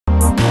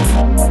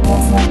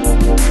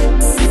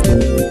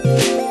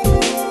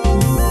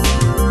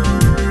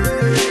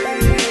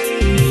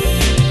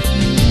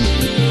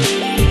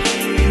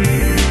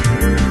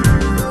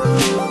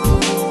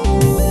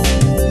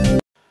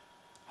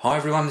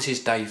everyone, this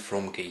is Dave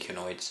from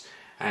Geekanoids,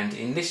 and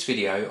in this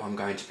video I'm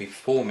going to be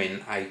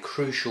performing a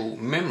crucial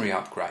memory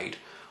upgrade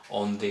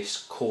on this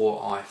Core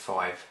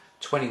i5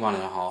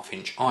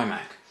 21.5-inch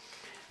iMac.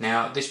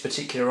 Now this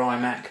particular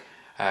iMac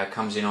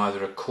comes in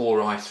either a Core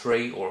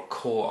i3 or a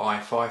Core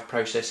i5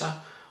 processor.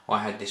 I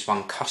had this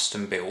one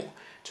custom built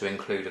to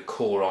include a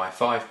Core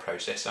i5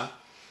 processor,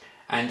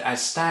 and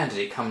as standard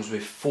it comes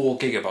with 4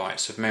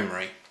 GB of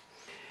memory.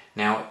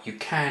 Now you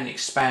can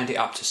expand it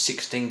up to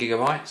 16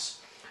 GB.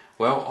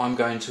 Well, I'm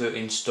going to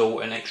install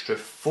an extra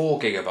 4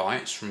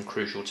 GB from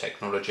Crucial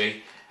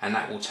Technology, and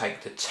that will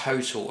take the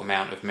total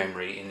amount of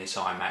memory in this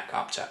iMac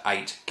up to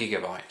 8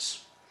 GB.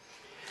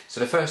 So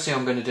the first thing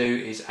I'm going to do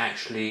is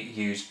actually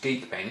use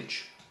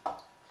Geekbench,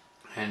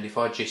 and if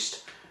I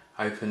just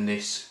open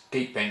this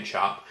Geekbench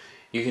up,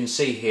 you can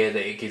see here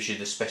that it gives you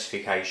the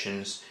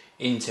specifications: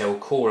 Intel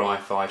Core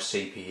i5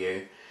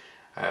 CPU,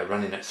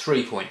 running at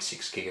 3.6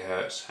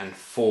 GHz and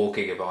 4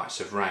 GB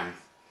of RAM.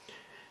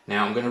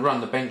 Now I'm going to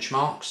run the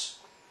benchmarks,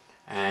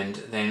 and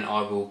then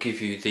I will give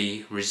you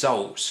the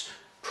results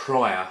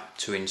prior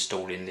to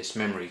installing this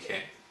memory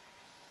kit.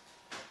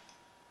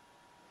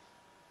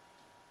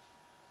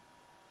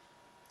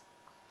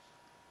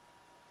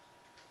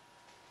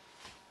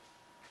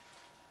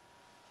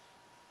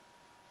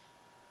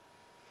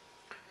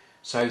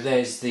 So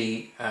there's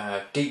the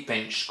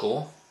Geekbench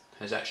score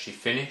has actually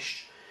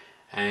finished,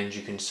 and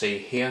you can see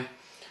here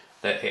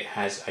that it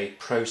has a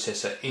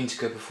processor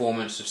integer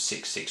performance of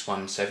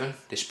 6617.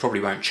 This probably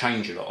won't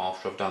change a lot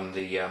after I've done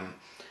the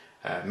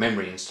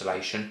memory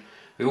installation.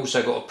 We've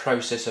also got a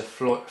processor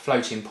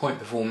floating point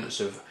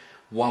performance of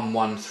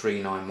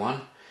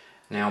 11391.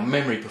 Now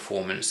memory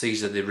performance,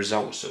 these are the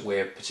results that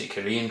we're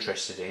particularly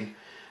interested in.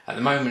 At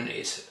the moment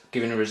it's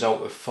giving a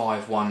result of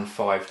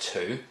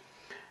 5152,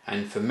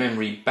 and for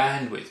memory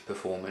bandwidth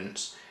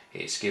performance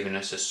it's given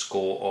us a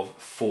score of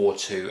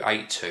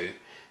 4282.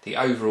 The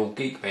overall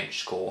Geekbench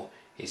score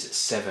is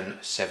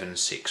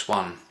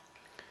 7761.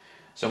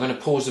 So I'm going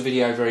to pause the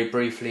video very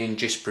briefly and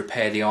just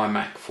prepare the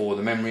iMac for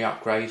the memory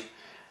upgrade,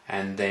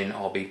 and then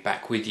I'll be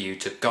back with you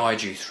to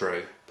guide you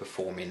through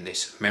performing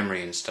this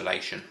memory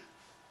installation.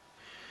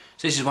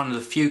 So this is one of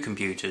the few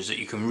computers that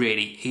you can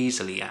really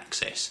easily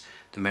access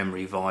the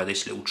memory via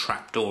this little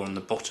trapdoor on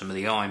the bottom of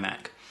the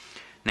iMac.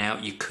 Now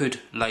you could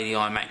lay the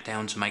iMac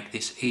down to make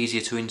this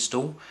easier to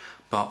install,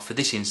 but for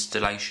this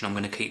installation I'm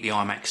going to keep the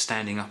iMac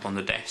standing up on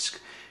the desk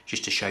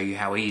just to show you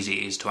how easy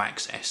it is to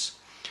access.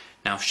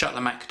 Now I've shut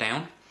the Mac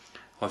down,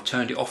 I've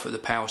turned it off at the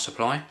power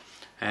supply,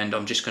 and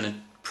I'm just going to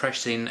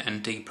press in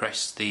and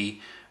depress the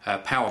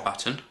power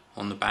button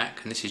on the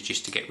back, and this is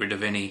just to get rid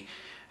of any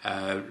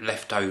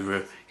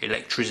leftover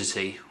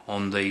electricity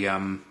on the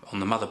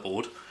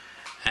motherboard.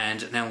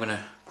 And now I'm going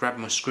to grab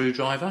my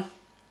screwdriver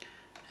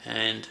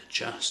and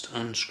just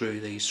unscrew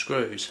these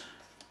screws.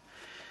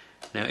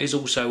 Now it is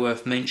also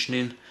worth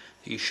mentioning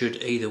that you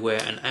should either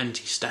wear an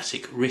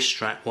anti-static wrist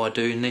strap while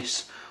doing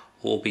this,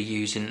 or be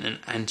using an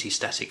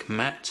anti-static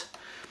mat,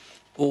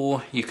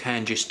 or you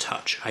can just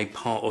touch a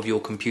part of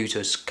your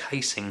computer's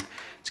casing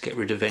to get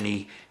rid of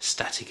any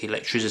static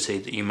electricity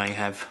that you may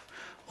have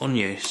on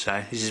you.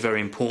 So this is very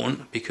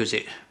important because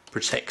it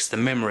protects the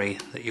memory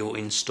that you're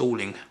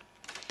installing.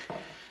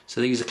 So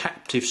these are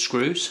captive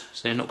screws,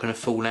 so they're not going to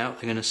fall out,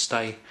 they're going to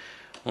stay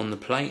on the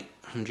plate.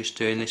 I'm just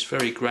doing this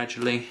very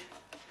gradually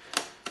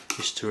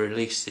just to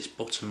release this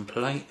bottom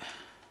plate.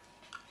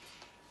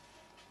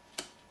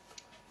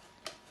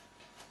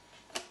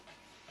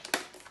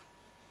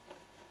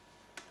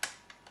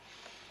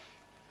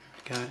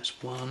 There we go,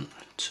 it's 1,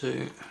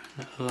 2,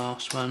 that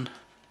last one.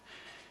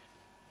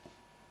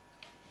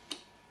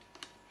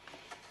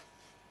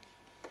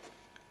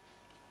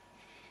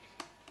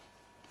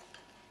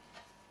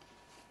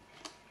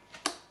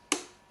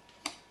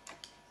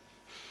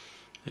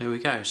 There we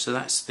go, so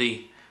that's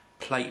the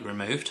plate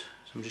removed.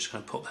 So I'm just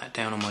going to put that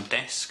down on my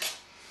desk.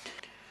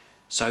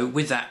 So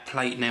with that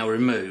plate now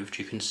removed,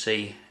 you can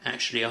see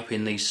actually up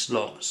in these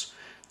slots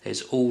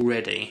there's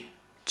already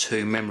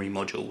 2 memory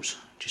modules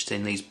just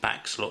in these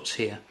back slots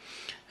here,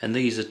 and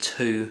these are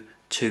two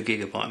 2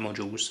 GB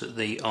modules that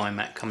the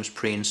iMac comes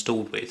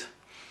pre-installed with.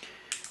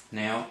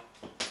 Now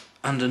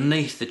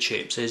underneath the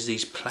chips there's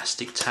these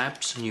plastic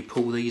tabs, and you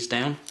pull these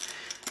down.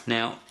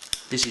 Now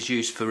this is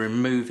used for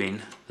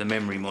removing the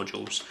memory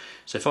modules.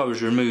 So if I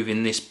was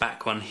removing this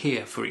back one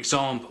here, for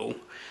example,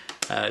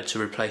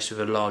 to replace with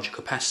a larger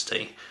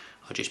capacity,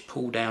 I just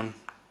pull down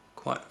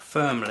quite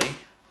firmly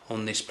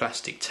on this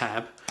plastic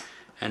tab,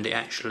 and it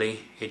actually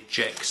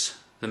ejects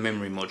the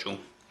memory module.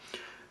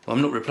 Well,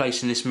 I'm not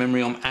replacing this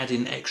memory, I'm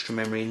adding extra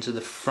memory into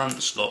the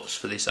front slots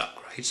for this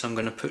upgrade. So I'm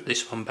going to put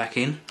this one back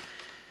in.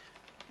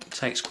 It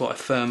takes quite a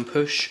firm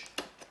push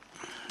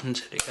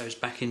until it goes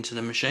back into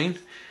the machine.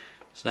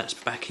 So that's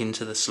back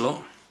into the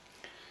slot.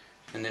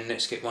 And then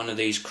let's get one of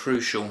these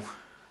Crucial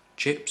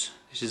chips.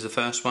 This is the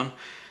first one.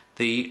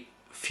 The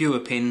fewer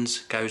pins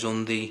goes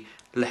on the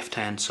left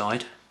hand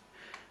side.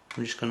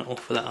 I'm just going to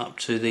offer that up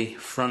to the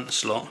front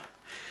slot,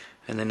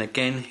 and then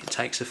again it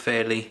takes a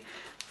fairly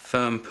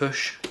firm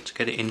push to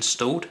get it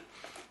installed.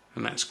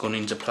 and that's gone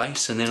into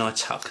place, and then I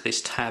tuck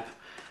this tab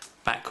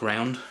back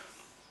round,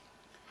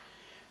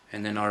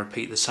 and then I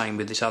repeat the same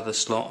with this other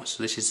slot.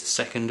 So this is the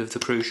second of the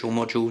crucial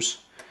modules.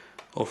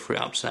 Offer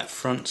it up to that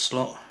front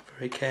slot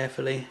very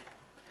carefully,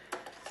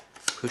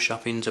 push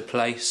up into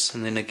place,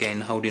 and then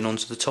again holding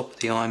onto the top of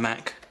the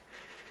iMac,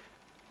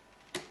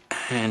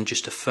 and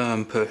just a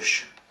firm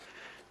push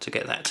to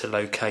get that to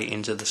locate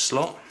into the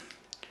slot,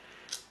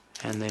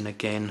 and then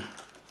again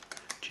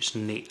just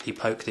neatly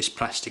poke this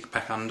plastic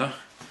back under,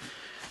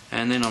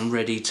 and then I'm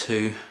ready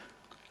to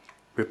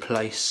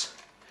replace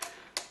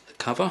the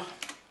cover.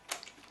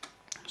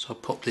 So I'll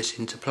pop this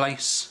into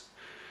place,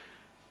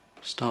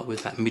 start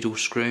with that middle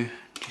screw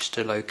just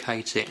to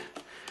locate it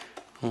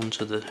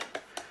onto the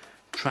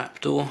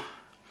trapdoor,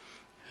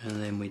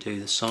 and then we do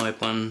the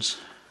side ones,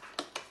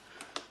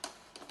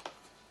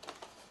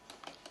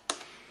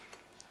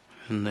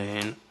 and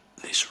then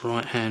this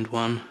right hand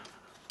one,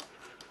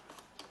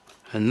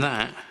 and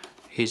that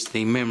is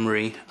the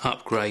memory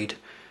upgrade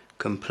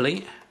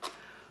complete,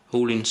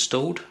 all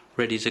installed,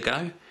 ready to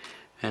go.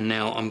 And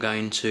now I'm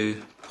going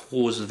to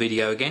pause the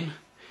video again,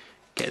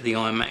 get the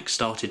iMac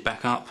started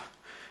back up,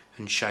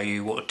 and show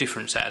you what a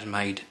difference that has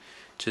made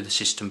to the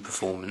system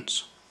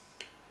performance.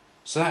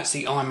 So that's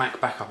the iMac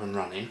back up and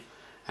running,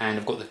 and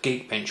I've got the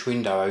Geekbench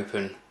window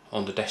open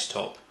on the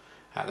desktop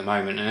at the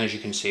moment, and as you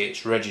can see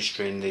it's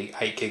registering the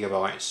 8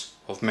 GB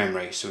of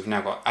memory, so we've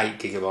now got 8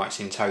 GB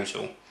in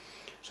total.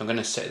 So I'm going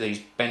to set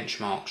these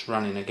benchmarks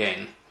running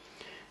again.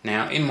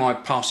 Now in my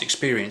past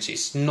experience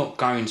it's not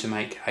going to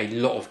make a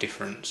lot of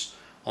difference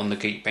on the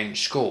Geekbench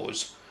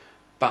scores,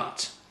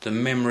 but the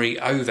memory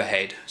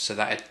overhead, so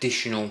that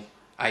additional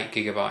 8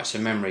 GB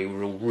of memory,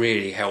 will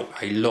really help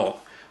a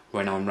lot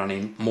when I'm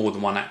running more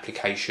than one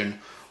application,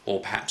 or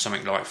perhaps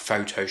something like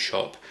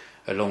Photoshop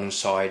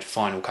alongside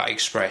Final Cut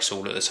Express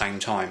all at the same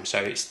time. So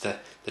it's the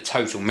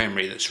total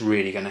memory that's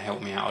really going to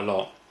help me out a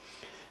lot.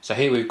 So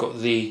here we've got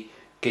the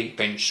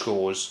Geekbench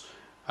scores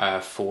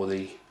for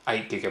the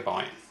 8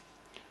 GB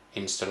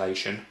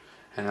installation,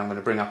 and I'm going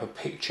to bring up a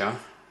picture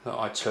that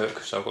I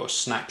took. So I've got a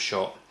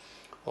snapshot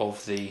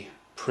of the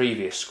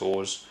previous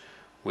scores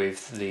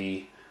with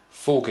the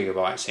 4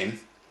 GB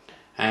in,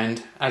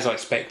 and as I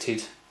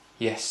expected,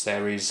 yes,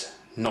 there is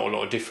not a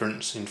lot of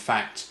difference. In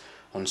fact,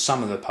 on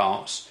some of the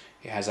parts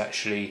it has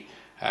actually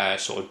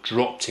sort of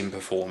dropped in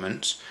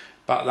performance,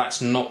 but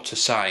that's not to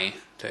say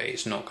that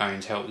it's not going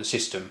to help the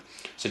system.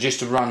 So just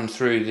to run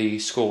through the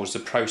scores, the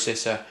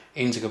processor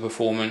integer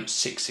performance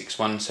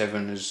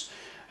 6617 has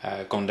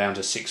gone down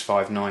to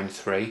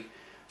 6593,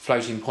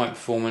 floating point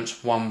performance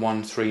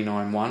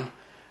 11391,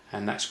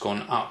 and that's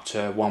gone up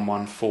to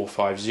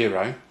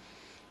 11450,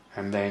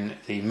 and then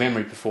the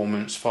memory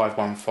performance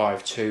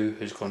 5152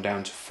 has gone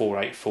down to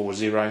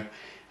 4840,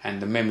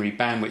 and the memory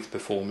bandwidth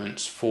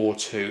performance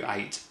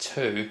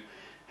 4282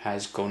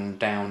 has gone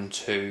down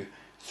to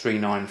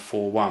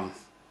 3941.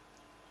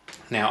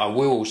 Now I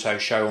will also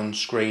show on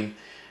screen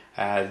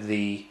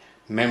the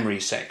memory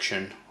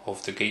section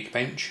of the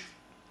Geekbench,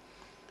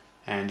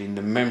 and in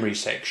the memory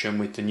section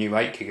with the new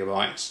 8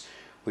 GB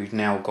we've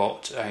now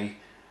got a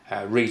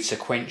read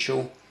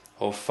sequential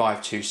of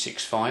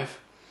 5265,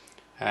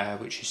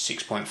 which is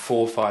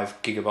 6.45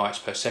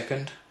 GB per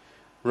second,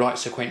 write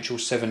sequential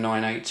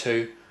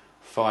 7982,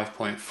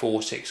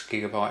 5.46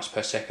 GB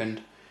per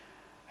second,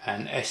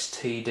 and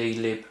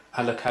stdlib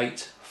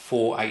allocate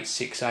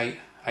 4868,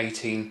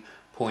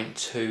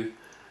 18.2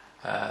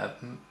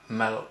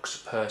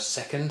 mallocs per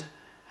second,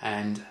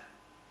 and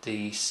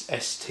the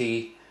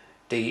stdlib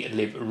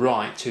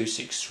write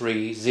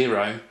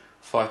 2630,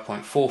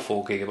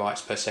 5.44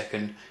 GB per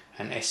second,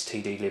 and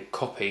stdlib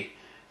copy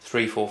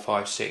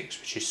 3456,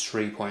 which is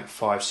 3.56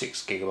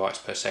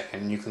 GB per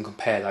second. And you can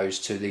compare those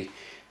to the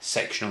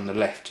section on the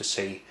left to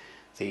see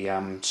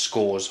the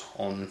scores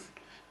on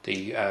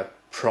the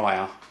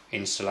prior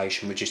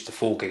installation with just the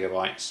 4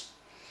 GB.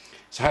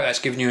 So I hope that's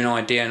given you an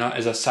idea, and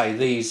as I say,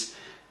 these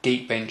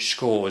Geekbench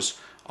scores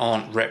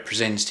aren't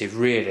representative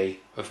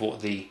really of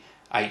what the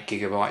 8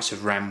 GB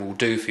of RAM will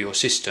do for your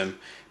system,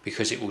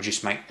 because it will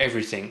just make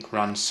everything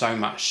run so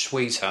much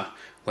sweeter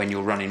when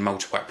you're running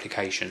multiple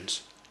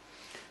applications.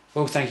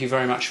 Well, thank you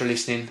very much for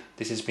listening.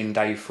 This has been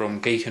Dave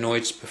from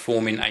Geekanoids,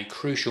 performing a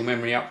crucial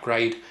memory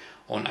upgrade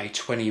on a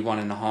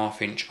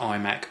 21.5-inch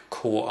iMac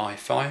Core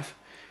i5.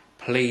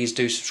 Please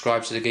do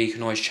subscribe to the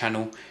Geekanoids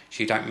channel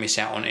so you don't miss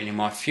out on any of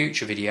my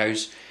future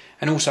videos,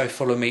 and also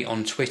follow me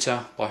on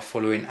Twitter by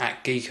following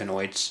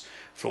 @Geekanoids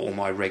for all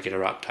my regular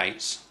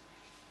updates.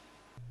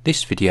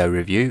 This video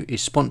review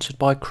is sponsored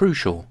by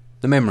Crucial,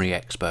 the memory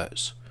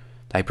experts.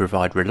 They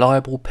provide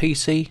reliable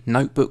PC,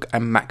 notebook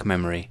and Mac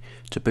memory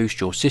to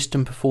boost your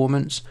system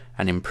performance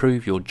and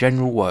improve your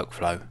general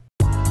workflow.